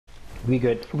We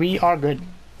good. We are good.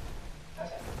 I'm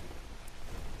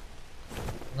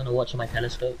gonna watch on my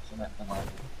telescope so that I'm out.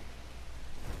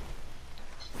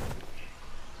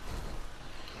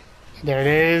 There it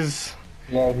is.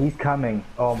 Yeah, he's coming.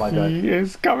 Oh my god. He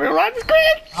is coming. Run, Squid!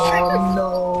 Oh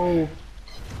no!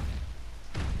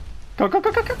 Go, go,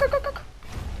 go, go, go, go, go, go.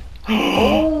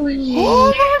 Holy!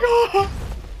 Oh my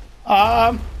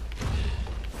god!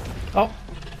 Oh.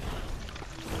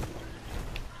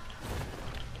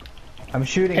 I'm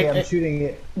shooting it. I'm shooting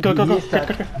it. Go, go, go. He is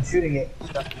stuck. I'm shooting it.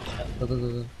 Go, go, go,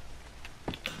 go.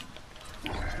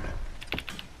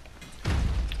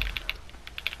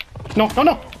 No, no,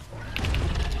 no!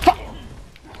 Fuck!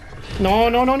 No,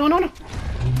 no, no, no, no, no!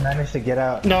 He managed to get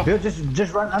out. No. Bill,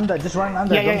 just run under. Just run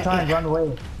under. Yeah, Don't yeah, try and yeah. run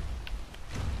away.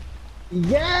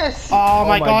 Yes! Oh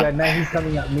my god. Now he's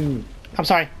coming at me. I'm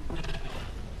sorry.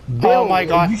 Bill, Oh my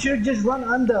god. You should just run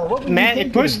under. What were Man, you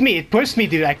it pushed me. It pushed me,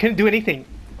 dude. I couldn't do anything.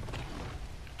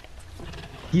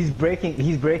 He's breaking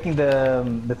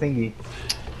the thingy.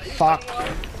 Fuck.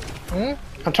 Hmm?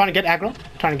 I'm trying to get aggro.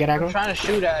 Trying to get aggro. I'm trying to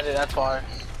shoot at it, that's why.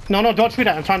 No, no, don't shoot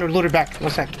that. I'm trying to loot it back. 1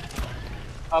 sec.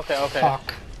 Okay, okay.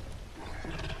 Fuck.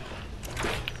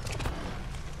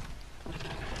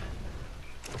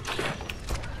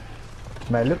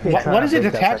 Man, look at What is it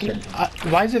attacking?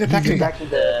 Why is it attacking?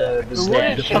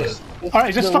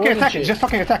 Alright, just fucking attack it. Just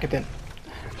fucking attack it then.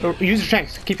 Or use your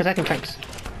tanks. Keep attacking tanks.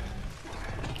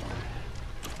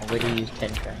 I already used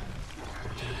 10 track.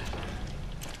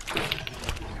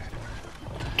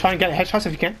 Try and get headshots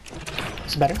if you can.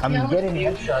 It's better. I'm getting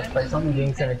headshots, but it's only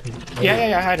doing 70.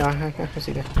 Yeah, I know. I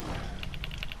see that.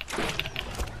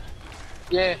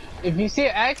 Yeah, if you see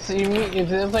an X, you mean if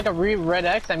there's like a red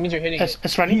X, that means you're hitting it.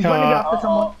 It's running. He's running after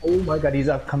someone. Oh my god, he's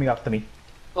coming after me.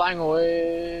 Flying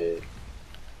away.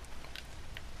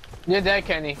 You're dead,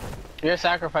 Kenny. You're a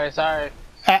sacrifice, sorry.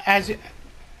 As you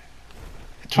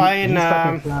try He's fucking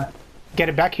and flat. get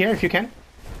it back here if you can.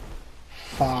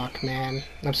 Fuck, man.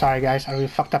 I'm sorry, guys. I really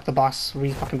fucked up the boss.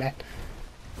 Really fucking bad.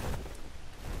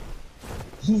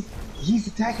 He's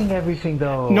attacking everything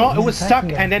though. No, He's it was stuck,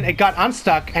 attacking and then it got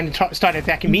unstuck and it started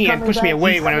attacking me and coming pushed me back,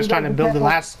 away he's when I was trying coming to build back. the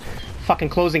last fucking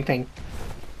closing thing.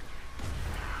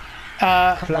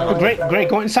 Great.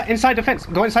 Go inside the fence.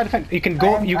 Go inside the fence. You can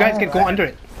go. You guys can go under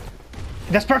it.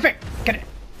 That's perfect. Get it.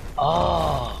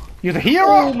 Oh! You're the hero.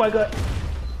 Oh my god.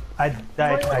 I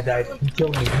died. He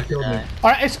killed me.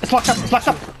 All right, it's locked up. It's locked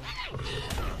up.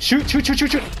 Shoot.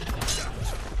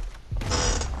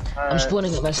 I'm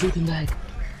spawning at my sleeping bag.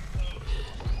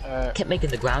 Kept making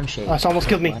the ground shake. Oh, it's almost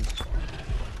killed me.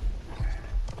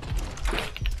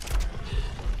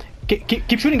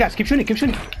 Keep shooting, guys. Keep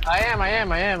shooting. I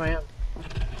am.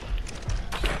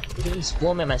 You didn't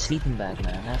spawn me at my sleeping bag,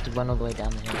 man. I have to run all the way down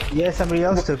the hill. Yeah, somebody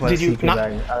else took my Did you sleeping not-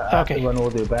 bag. I have Okay. to run all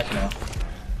the way back now.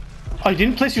 Oh, you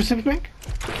didn't place your sleeping bag?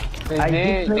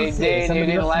 They place it. did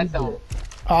Somebody else let used them. it.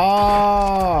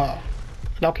 Oh.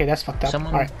 Okay, that's fucked up.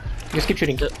 Someone- All right, just keep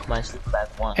shooting. Took my sleeping bag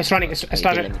once. It's running. It's They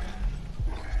started. didn't.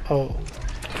 Oh,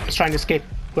 it's trying to escape.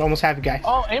 We almost have it, guys.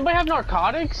 Oh, anybody have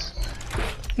narcotics?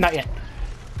 Not yet.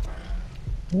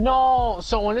 No,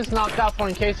 so when it's knocked out for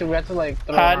in case we have to like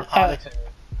throw narcotics in it.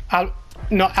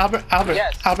 No, Albert.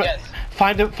 Yes, Albert. yes.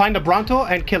 Find the Bronto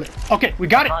and kill it. Okay, we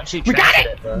got Can't it. shoot We got traps at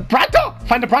it. it, bro. Bronto.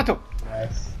 Find the Bronto.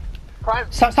 Prime.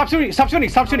 Stop shooting. Stop shooting.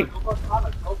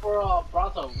 Go for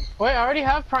Bronto. Wait, I already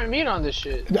have prime meat on this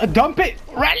shit. Dump it.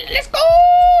 Run. Let's go.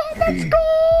 Let's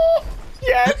go.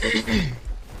 Yes.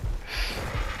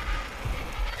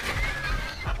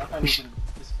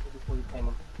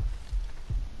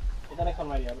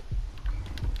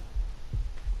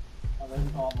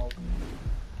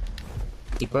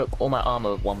 He broke all my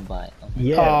armor with one bite.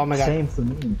 Yeah, Oh my god. same for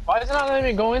me. Why is it not letting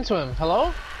me go into him?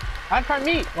 Hello? I have prime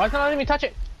meat. Why is it not letting me touch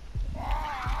it?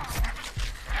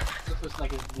 This was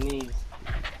like his knees.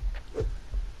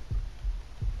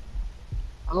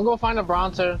 I'm gonna go find a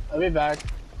Bronzer. I'll be back.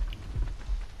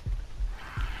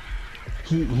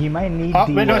 He might need Oh,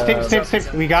 the. wait, no,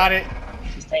 stay. We got it.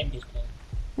 He's tamed, he's tamed.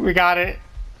 We got it.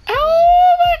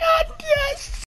 Oh my god, yes!